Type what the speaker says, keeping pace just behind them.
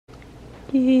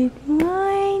Good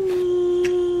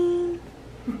morning.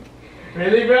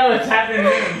 Really, bro? It's happening.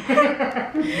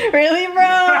 Really, bro?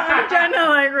 I'm trying to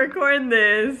like record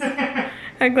this.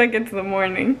 Act like it's the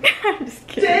morning. I'm just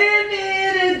kidding.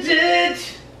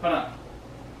 Hold on.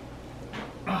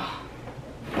 Oh.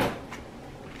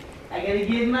 I gotta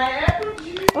get my apple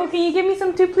juice. Oh, can you give me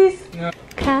some too, please? No.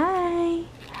 Hi.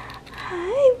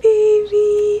 Hi,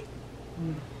 baby.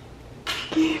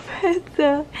 Give us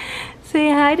a... Say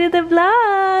hi to the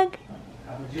vlog.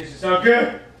 Apple juice is so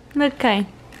good. Okay.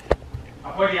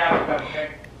 I'll pour the apple cup,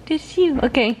 okay? Just you.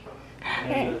 Okay.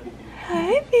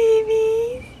 Hi,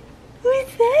 babies.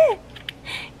 Who's that?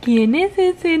 ¿Quién es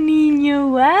ese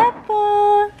niño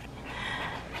guapo?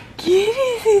 ¿Quién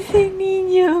es ese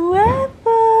niño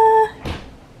guapo?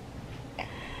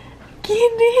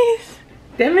 ¿Quién es?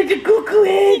 Dame the cuckoo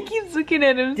He keeps looking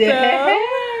at himself.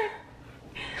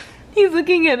 He's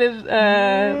looking at his,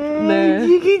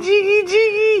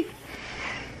 Jiggy.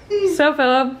 So,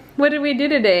 Philip, what did we do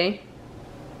today?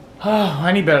 Oh,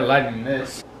 I need better light than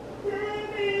this.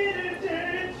 Let me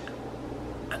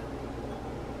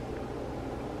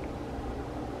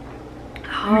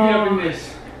get up in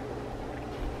this.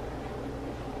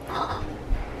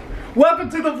 Welcome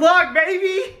to the vlog,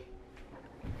 baby!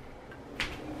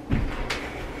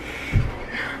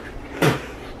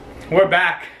 We're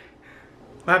back.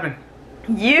 What happened?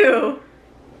 You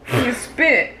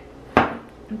spit.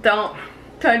 Don't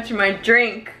touch my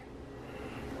drink.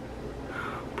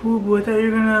 Boo boo, I thought you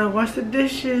were gonna wash the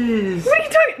dishes. What are you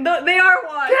talking? They are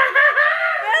washed.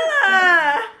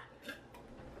 Bella!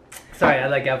 Sorry, I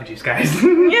like apple juice, guys.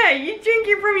 Yeah, you drink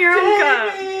it from your own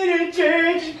cup.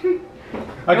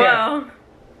 Okay. Well,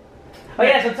 Oh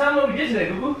yeah, so tell them what we did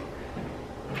today, boo boo.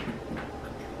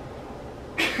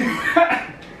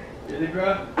 Really,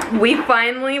 bro? we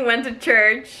finally went to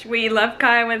church. We left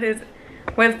Kai with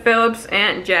Philip's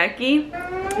Aunt Jackie.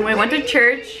 We went to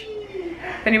church.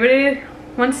 If anybody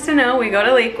wants to know, we go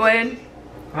to Lakewood.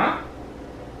 Huh?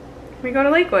 We go to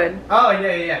Lakewood. Oh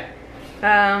yeah.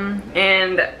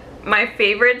 And my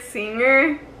favorite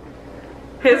singer,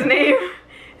 his name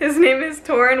is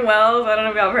Torrin Wells. I don't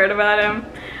know if y'all have heard about him,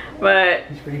 but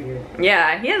He's pretty good.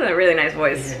 yeah, he has a really nice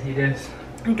voice. Yeah, he does.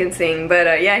 He can sing,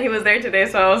 but yeah, he was there today,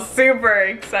 so I was super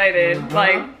excited.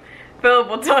 Like, Philip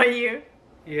will tell you.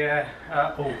 Yeah.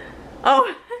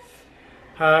 Oh.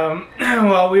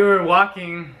 While we were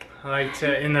walking, like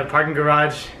in the parking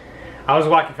garage, I was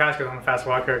walking fast because I'm a fast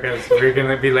walker because we were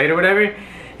gonna be late or whatever.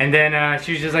 And then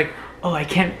she was just like, "Oh, I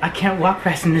can't walk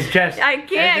fast in this dress. I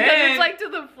can't because it's like to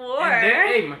the floor." And then,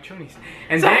 hey, my chonies.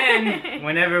 And then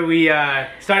whenever we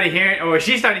started hearing, or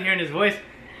she started hearing his voice,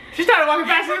 she started walking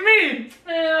faster than me.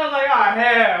 And I was like, oh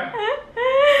hell. I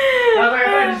was like, I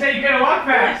thought you said you couldn't walk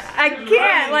fast. I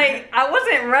can't. Like, I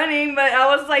wasn't running, but I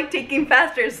was like taking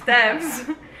faster steps.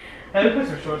 Hey, let's put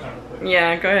some shorts on real quick.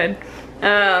 Yeah, go ahead.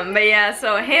 But yeah,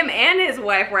 so him and his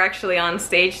wife were actually on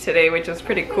stage today, which was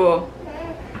pretty cool.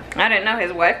 I didn't know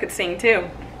his wife could sing too.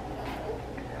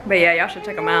 But yeah, y'all should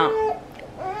check him out.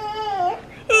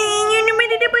 Hey,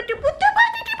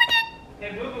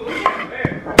 boo boo, what's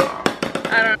where?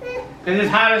 I don't know. This is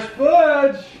hot as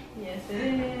fudge. Yes,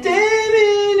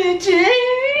 it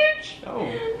is. Oh,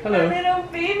 hello. My little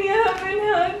baby, I haven't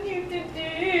hugged you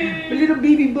today. A little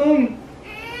baby bum.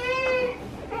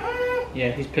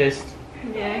 Yeah, he's pissed.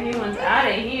 Yeah, he wants out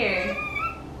of here.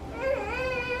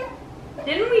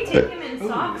 Didn't we take him in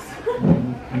socks?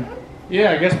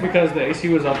 Yeah, I guess because the AC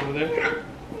was off over there.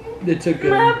 They took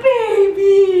My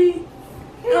baby.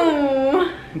 Oh.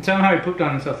 And tell him how he pooped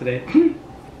on himself today.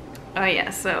 Oh yeah,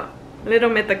 so little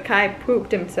Mr. Kai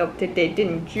pooped himself today,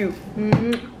 didn't you?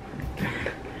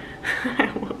 I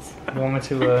almost You want me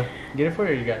to get it for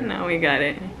you or you got it? No, we got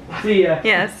it. See ya.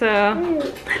 Yeah, so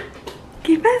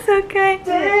keep us okay.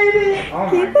 Oh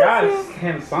my god,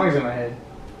 damn songs in my head.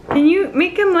 Can you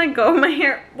make him let go of my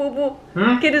hair? Boo boo.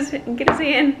 Hmm? Get his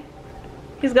hand.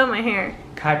 He's got my hair.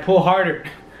 Kai, pull harder.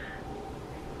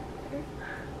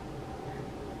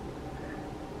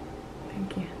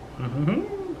 Thank you. Mm-hmm.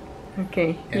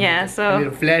 Okay. Yeah, A so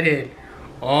little flathead.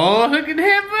 Oh, look at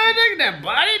him, bud. Look at that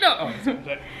body though.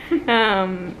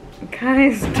 Oh,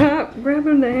 Kai, stop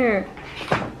grabbing the hair.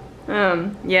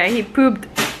 Yeah, he pooped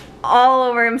all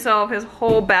over himself. His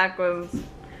whole back was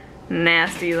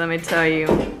nasty, let me tell you.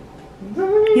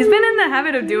 He's been in the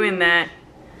habit of doing that.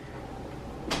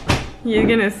 You're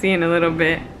gonna see in a little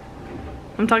bit.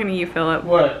 I'm talking to you, Philip.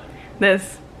 What?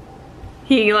 This.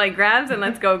 He like grabs and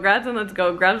let's go, grabs and let's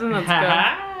go, grabs and let's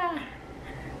go.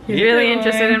 He's really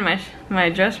interested in my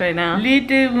dress right now.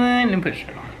 Little one. Let me put a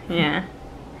shirt on. Yeah.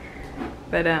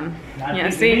 But Not yeah,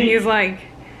 big see, to me. he's like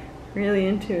really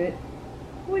into it.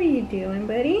 What are you doing,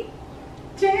 buddy?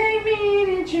 Take me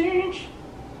to church.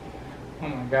 Oh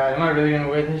my god, am I really gonna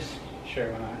wear this? Sure,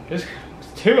 why not? It's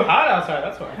too hot outside,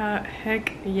 that's why.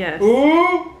 Heck yes.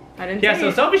 Ooh! I didn't Yeah, say so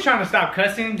it. Sophie's trying to stop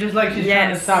cussing, just like she's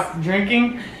trying to stop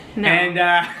drinking. No. And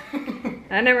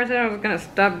I never said I was gonna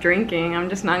stop drinking. I'm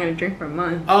just not gonna drink for a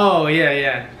month. oh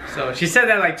yeah. So she said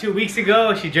that like 2 weeks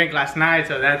ago. She drank last night,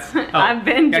 so that's. Oh, I've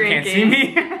been drinking. Can't see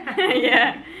me.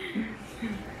 Yeah.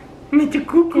 Me too,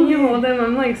 cuckoo. Can you hold them?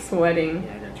 I'm like sweating.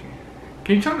 Yeah, I got you.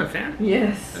 Can you turn on the fan?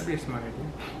 Yes. That'd be a smart idea.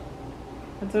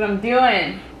 That's what I'm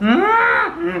doing.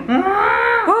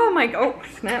 Oh my god. Oh,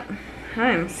 snap.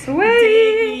 I'm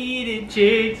sweaty.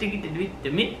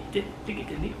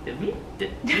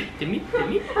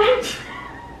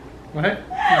 What?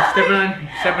 You stepping on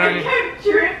it? I'm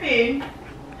dripping.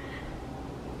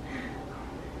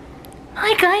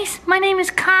 Hi guys, my name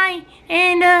is Kai,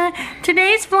 and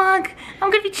today's vlog, I'm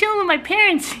gonna be chilling with my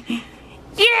parents.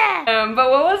 Yeah!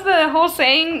 But what was the whole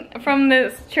saying from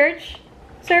this church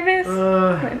service?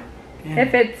 Yeah.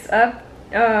 If it's up,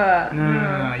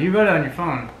 No. You wrote it on your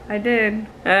phone. I did.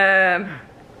 The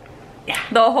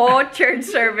whole church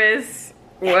service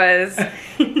was,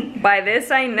 by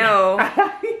this I know,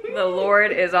 the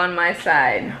Lord is on my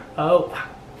side. Oh.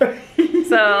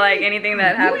 So like anything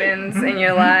that happens in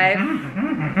your life,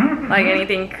 like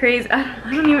anything crazy,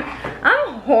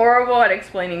 I'm horrible at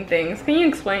explaining things. Can you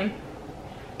explain?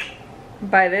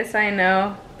 By this I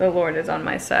know the Lord is on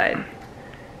my side.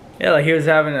 Yeah, like he was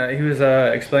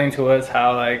explaining to us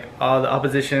how like all the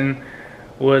opposition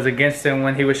was against him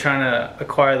when he was trying to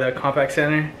acquire the compact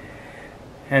center.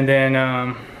 And then,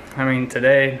 I mean,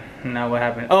 today, now what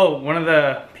happened? Oh, one of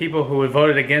the people who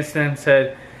voted against him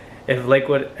said if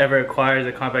Lakewood ever acquires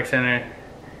a compact center,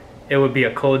 it would be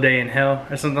a cold day in hell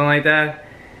or something like that.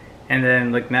 And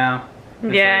then look now.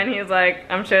 Yeah, and he's like,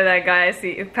 I'm sure that guy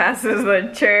passes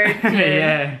the church and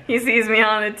Yeah. he sees me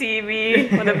on the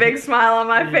TV with a big smile on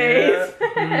my face.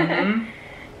 Mm-hmm.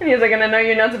 And he's like, and I know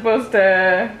you're not supposed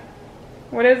to,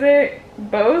 what is it?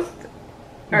 Boast?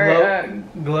 Or,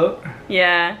 Gloat?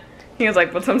 yeah. He was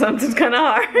like, but sometimes it's kind of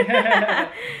hard.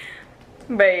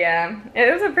 But yeah,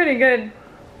 it was a pretty good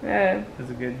It was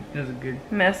a good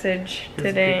message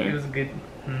today. It was good.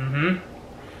 Mm-hmm.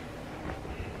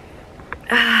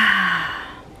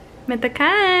 Met the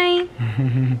Kai.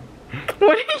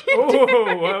 What are you Oh,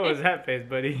 doing? what was that face,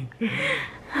 buddy?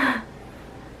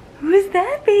 Who's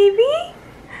that, baby?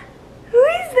 Who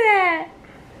is that?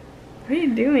 What are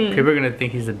you doing? People are gonna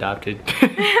think he's adopted.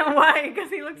 Why? Because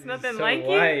he looks nothing So like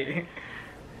white. you?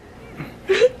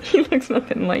 He looks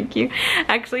nothing like you.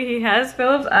 Actually, he has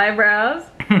Philip's eyebrows.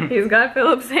 He's got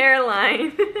Philip's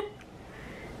hairline.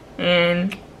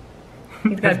 And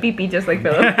he's got pee-pee just like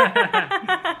Philip.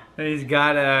 And he's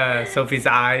got Sophie's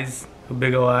eyes,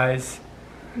 big ol' eyes.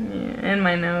 Yeah, and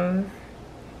my nose.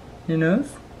 Your nose?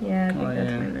 Yeah, I think Oh,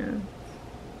 that's yeah. my nose.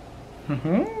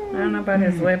 Mm-hmm. I don't know about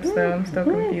his lips though, I'm still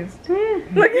confused.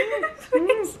 Look at his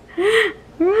face.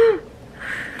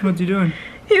 What's he doing?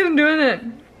 He's doing it.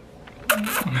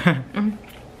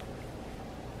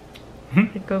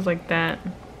 It goes like that.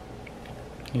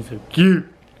 He's so cute.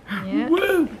 Yeah.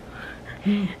 Woo!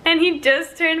 And he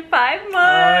just turned 5 months.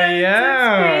 Oh,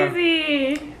 yeah. That's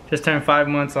crazy. Just turned 5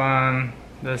 months on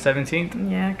the 17th.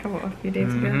 Yeah, a few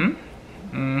days ago.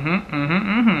 Mm-hmm. Mm-hmm.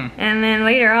 Mm-hmm. And then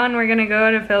later on, we're gonna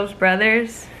go to Phil's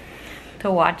brother's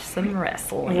to watch some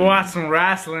wrestling. Watch some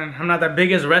wrestling. I'm not the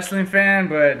biggest wrestling fan,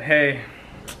 but hey,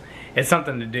 it's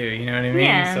something to do. You know what I mean?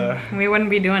 Yeah, So we wouldn't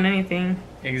be doing anything.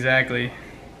 exactly.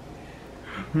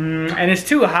 And it's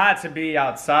too hot to be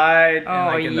outside and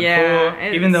like in the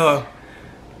pool. Even though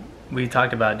we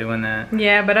talked about doing that.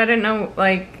 Yeah, but I didn't know,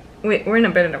 like, we're in a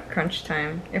bit of a crunch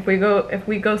time. If we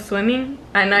go swimming,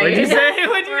 I know What'd you say?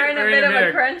 we're in a bit of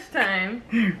a crunch time.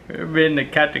 We're in the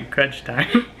Captain Crunch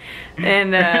time.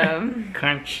 And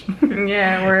Crunch.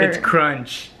 yeah, we're. It's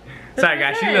crunch. Sorry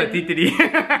guys, she's a little titty.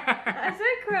 I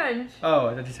said crunch. Oh,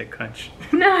 I thought you said crunch.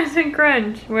 No, I said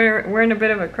crunch. We're in a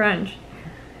bit of a crunch.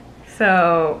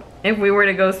 So if we were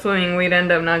to go swimming, we'd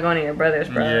end up not going to your brother's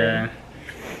probably. Yeah.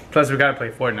 Plus we gotta play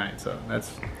Fortnite, so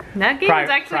that's. That game is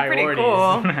actually pretty cool.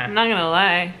 priorities. I'm not gonna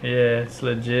lie. Yeah, it's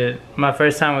legit. My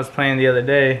first time was playing the other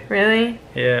day. Really?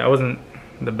 Yeah, I wasn't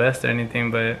the best or anything,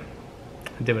 but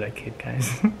I did what I could, guys.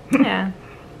 Yeah.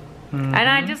 And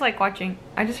I just like watching.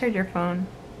 I just heard your phone.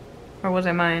 Or was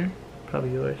it mine?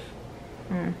 Probably yours.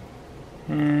 Hmm.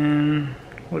 And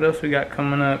what else we got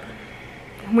coming up?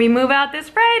 We move out this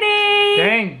Friday.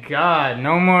 Thank God,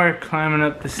 no more climbing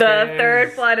up the stairs. The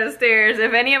third flight of stairs.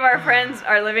 If any of our friends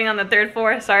are living on the 3rd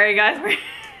floor, sorry guys,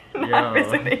 we're not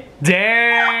visiting.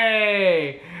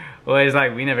 Dang! Well, it's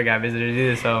like we never got visitors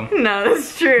either, so. No,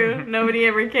 that's true. Nobody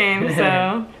ever came,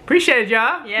 so. Appreciate it,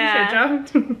 y'all. Yeah.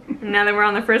 Appreciate y'all. Now that we're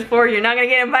on the first floor, you're not gonna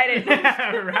get invited.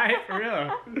 Right, for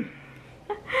real.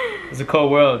 It's a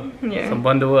cold world. Yeah. So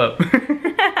bundle up.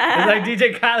 It's like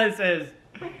DJ Khaled says.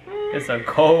 It's a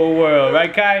cold world,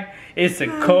 right, Kai? It's a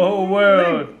cold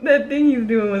world. Look, that thing he's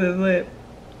doing with his lip.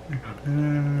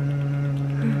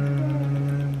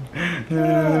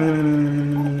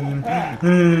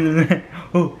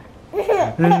 Oh.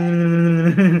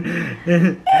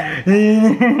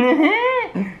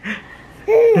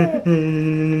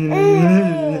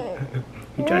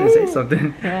 You trying to say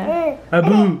something? Yeah.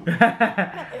 Abu,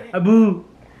 Abu.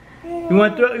 You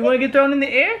want to get thrown in the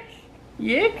air?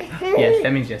 Yeah. Yes,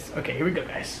 that means yes. Okay, here we go,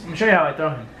 guys. I'm gonna show you how I throw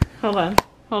him. Hold on.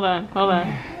 Hold on. Hold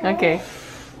on. Okay.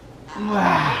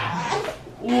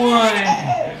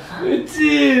 1,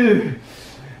 2,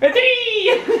 3.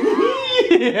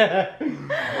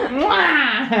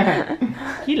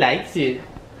 He likes it.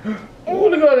 Oh,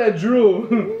 look at all that drool.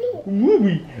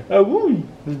 Wooey. Wooey.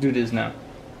 Let's do this now.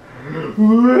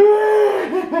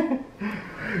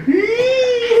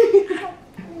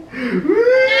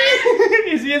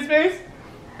 You see his face?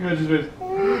 Watch his face.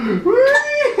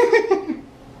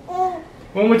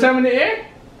 One more time in the air.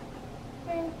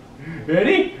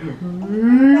 Ready?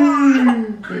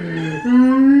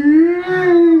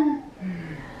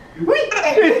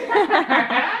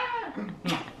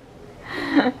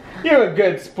 You're a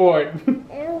good sport.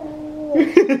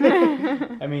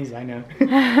 That means I know.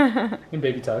 In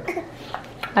baby talk.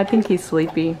 I think he's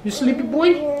sleepy. You sleepy boy?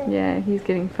 Yeah, he's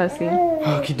getting fussy.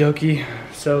 Okie dokie.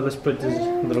 So let's put this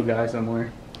little guy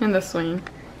somewhere. In the swing.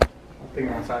 I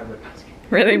think outside, but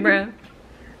Really, bro?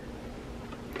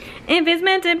 If it's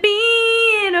meant to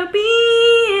be, it'll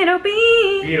be, it'll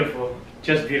be. beautiful.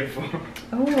 Just beautiful.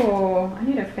 Oh, I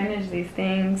need to finish these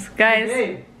things. Guys,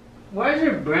 Hey, why is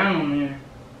there brown on there?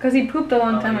 because he pooped a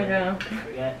long Oh, time yeah. ago.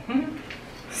 Forget.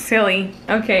 Silly.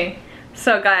 Okay,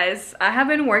 so guys, I have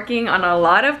been working on a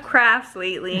lot of crafts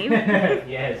lately.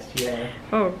 Yes, yeah.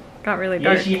 Oh, got really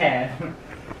dark. Yes, she had.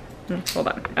 Hold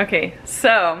on. Okay,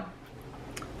 so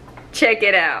check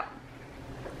it out.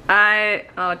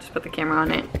 I'll just put the camera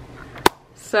on it.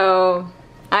 So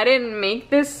I didn't make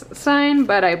this sign,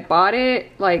 but I bought it.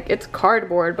 Like, it's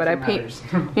cardboard, but I painted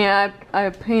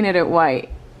it white.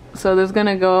 So this is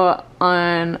gonna go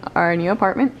on our new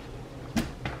apartment.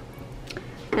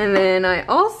 And then I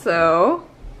also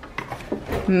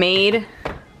made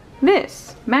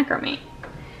this macrame.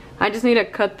 I just need to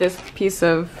cut this piece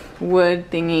of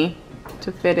wood thingy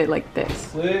to fit it like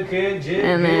this.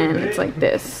 And then it's like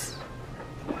this.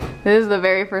 This is the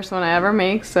very first one I ever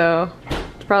make, so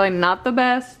it's probably not the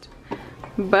best,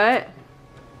 but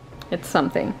it's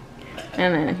something.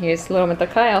 And then here's Little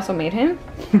Mitakai, I also made him.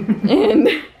 And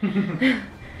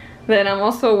then I'm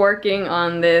also working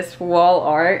on this wall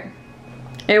art.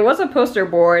 It was a poster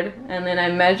board, and then I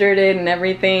measured it and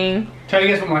everything. Try to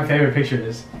guess what my favorite picture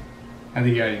is. I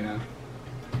think you already know.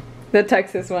 The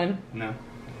Texas one. No.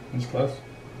 It's close.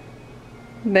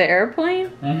 The airplane?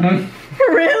 Mm-hmm.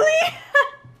 Really?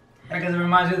 Because it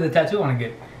reminds me of the tattoo I want to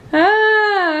get.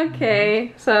 Ah,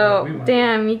 okay. So,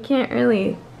 damn, you can't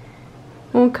really.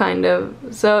 Well, kind of.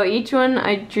 So each one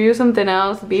I drew something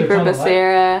else. B for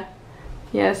Becerra.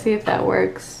 Yeah, see if that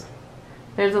works.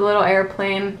 There's a little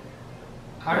airplane.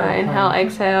 Inhale,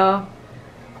 exhale.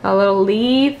 A little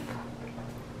leaf.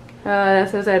 That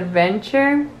says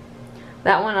adventure.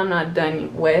 That one I'm not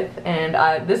done with, and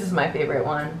this is my favorite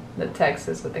one. The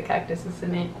Texas with the cactuses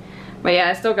in it. But yeah,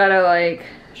 I still gotta like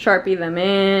Sharpie them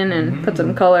in and put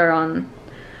some color on.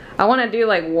 I want to do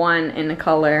like one in the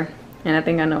color, and I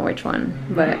think I know which one.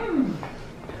 But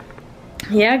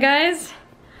yeah, guys,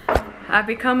 I've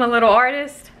become a little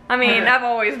artist. I mean, I've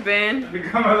always been.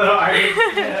 Become a little artist.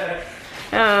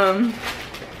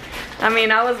 I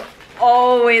mean, I was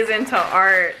always into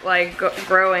art, like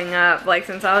growing up, like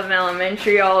since I was in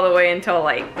elementary all the way until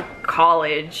like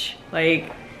college.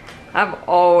 Like, I've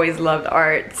always loved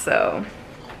art, so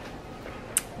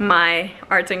my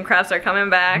arts and crafts are coming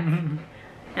back.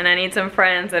 And I need some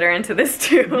friends that are into this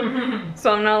too.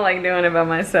 So I'm not like doing it by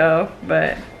myself,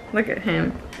 but look at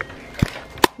him.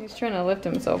 He's trying to lift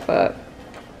himself up.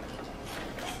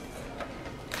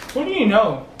 Who do you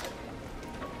know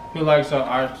who likes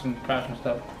arts and crafts and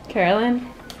stuff? Carolyn?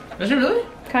 Is it really?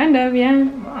 Kind of, yeah.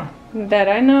 Wow. That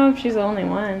I know of, she's the only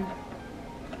one.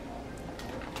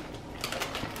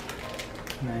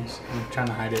 Nice. I'm trying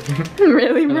to hide it.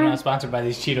 Really, I'm bro? not sponsored by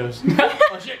these Cheetos.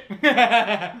 Oh shit.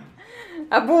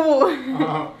 Abu.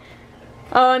 Oh,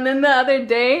 and then the other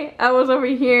day, I was over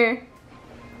here.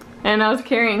 And I was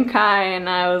carrying Kai, and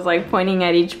I was like pointing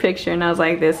at each picture, and I was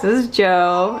like, "This is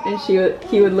Joe," and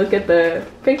he would look at the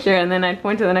picture, and then I'd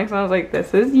point to the next one. I was like,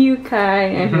 "This is you, Kai,"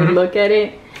 and he would look at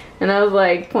it, and I was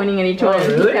like pointing at each one, and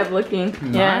really? he kept looking.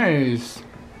 Nice.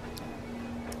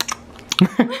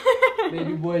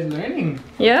 Baby boy's learning.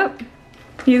 Yep.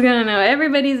 He's gonna know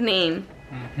everybody's name.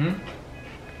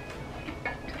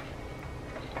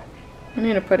 I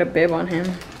need to put a bib on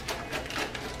him.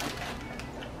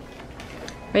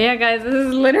 But yeah, guys, this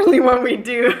is literally what we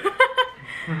do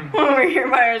when we're here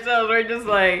by ourselves. We're just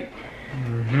like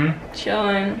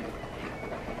chilling.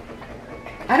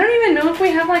 I don't even know if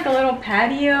we have like a little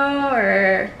patio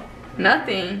or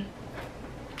nothing.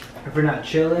 If we're not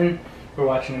chilling, we're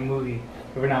watching a movie.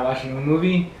 If we're not watching a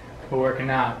movie, we're working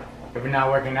out. If we're not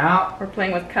working out, We're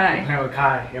playing with we're Kai. playing with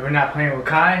Kai. If we're not playing with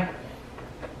Kai,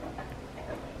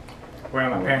 we're at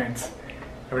my parents.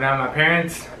 If we're not at my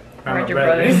parents, we're We're at at my your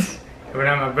brothers. brothers. If we're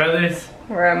not at my brothers,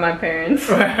 We're at my parents.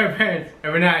 we're at our parents.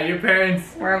 If we're not at your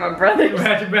parents, We're at my brothers. we're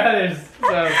at your brothers.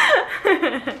 So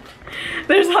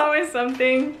There's always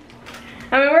something.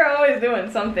 I mean, we're always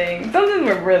doing something. Sometimes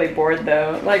we're really bored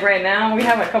though. Like right now, we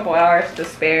have a couple hours to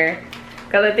spare.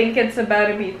 Cause I think it's about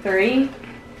to be 3.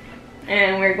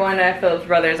 And we're going to Philip's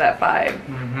brother's at 5.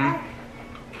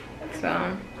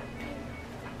 So,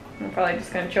 we're probably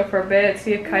just gonna chill for a bit,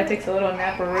 see if Kai takes a little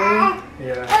nap-a-roo.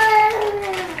 yeah.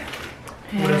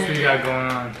 What else we got going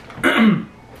on?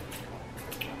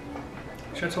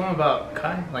 Should I tell him about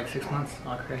Kai? Like 6 months.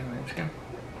 I'll create him on Instagram.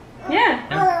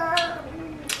 Yeah.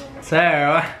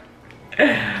 So,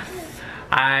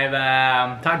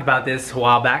 I've talked about this a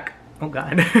while back. Oh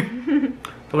God.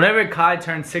 So whenever Kai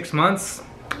turns 6 months,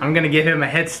 I'm gonna give him a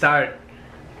head start.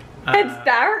 Head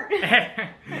start?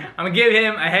 I'm gonna give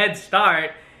him a head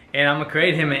start, and I'm gonna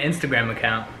create him an Instagram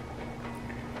account.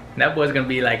 That boy's gonna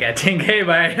be like at 10K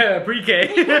by pre-K.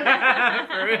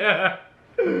 For real.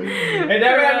 And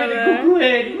that would be the cuckoo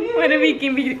head. What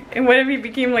if he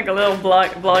became like a little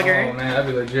blogger? Oh man, that'd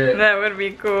be legit. That would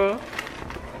be cool.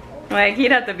 Like,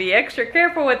 he'd have to be extra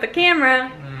careful with the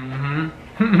camera.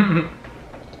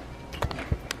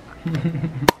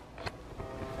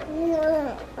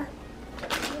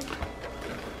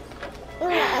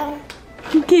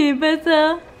 ¿Qué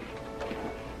pasó?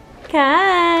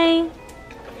 Kai.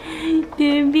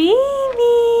 The baby.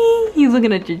 He's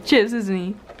looking at your chips, isn't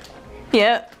he?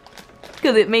 Yep.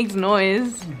 Because it makes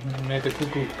noise. Make a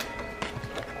cuckoo.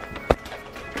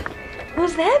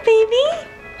 What's that, baby?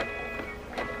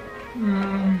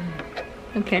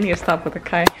 Okay, I need to stop with the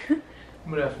Kai.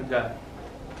 What else we got?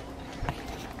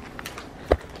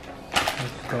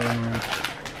 What's going on?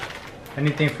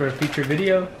 Anything for a feature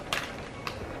video?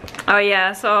 Oh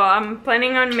yeah, so I'm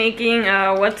planning on making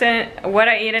what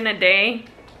I eat in a day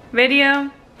video.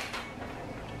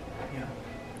 Yeah.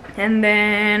 And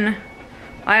then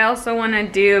I also want to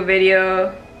do a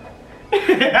video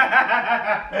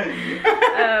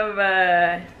of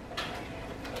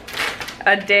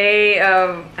a day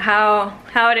of how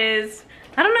it is.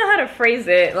 I don't know how to phrase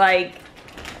it, like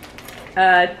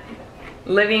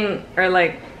living or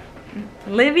like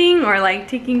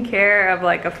taking care of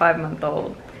like a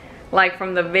 5-month-old, like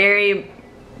from the very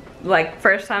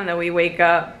first time that we wake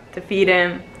up to feed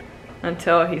him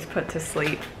until he's put to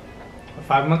sleep. A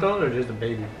 5-month-old or just a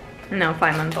baby? No,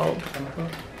 5-month-old. 5-month-old?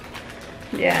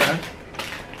 Yeah. Okay.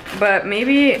 But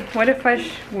maybe, what if I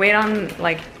wait on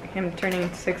like him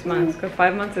turning 6 months? Because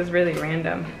 5 months is really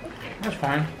random. That's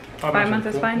fine. 5 months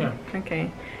is cool. fine? Yeah.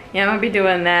 Okay. Yeah, I'm gonna be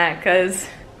doing that because,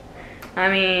 I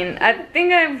mean, I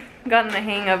think I've gotten the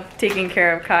hang of taking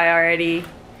care of Kai already.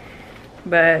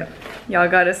 But y'all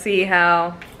gotta see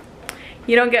how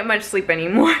you don't get much sleep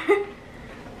anymore.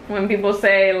 When people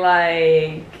say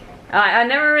like, I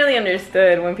never really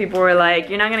understood when people were like,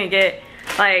 you're not gonna get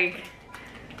like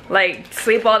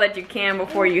sleep all that you can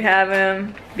before you have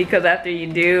him, because after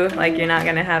you do, like you're not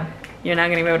gonna be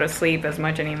able to sleep as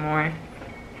much anymore.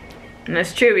 And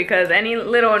that's true, because any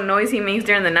little noise he makes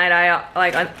during the night, I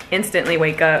like instantly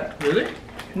wake up. Really?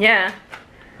 Yeah.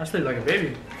 I sleep like a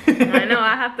baby. I know,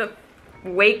 I have to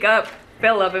wake up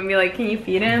Philip and be like, can you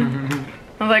feed him?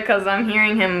 I was like, cause I'm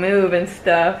hearing him move and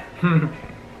stuff.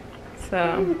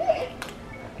 So.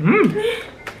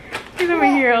 He's over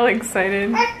here all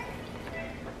excited.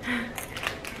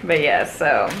 But yeah,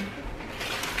 so.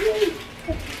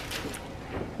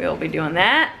 We'll be doing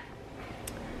that.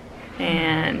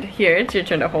 And here, it's your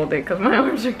turn to hold it because my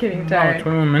arms are getting tired.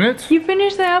 21 minutes? You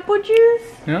finished the apple juice?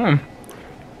 Yeah.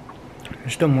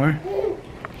 There's still more.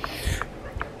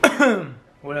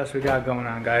 What else we got going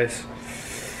on, guys?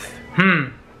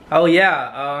 Oh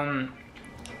yeah,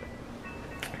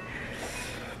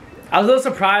 I was a little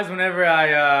surprised whenever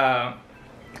I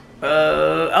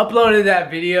uploaded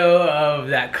that video of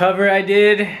that cover I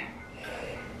did,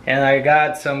 and I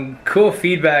got some cool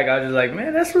feedback. I was just like,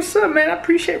 man, that's what's up, man. I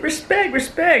appreciate respect.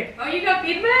 Oh, you got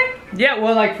feedback? Yeah,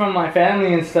 well, like from my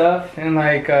family and stuff, and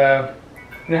like you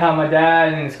know how my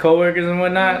dad and his coworkers and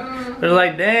whatnot. They're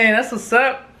like, dang, that's what's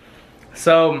up.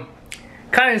 So,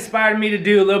 kind of inspired me to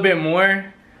do a little bit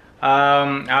more.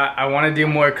 I want to do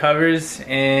more covers,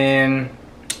 and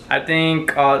I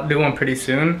think I'll do one pretty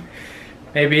soon.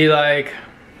 Maybe like,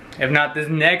 if not this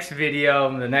next video,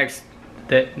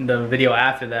 the video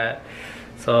after that.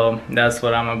 So that's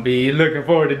what I'm gonna be looking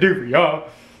forward to do for y'all.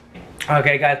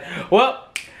 Okay, guys. Well,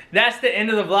 that's the end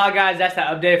of the vlog, guys. That's the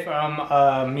update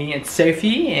from me and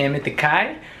Sophie and with the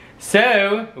Kai.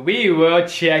 So we will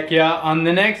check y'all on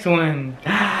the next one.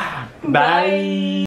 Bye.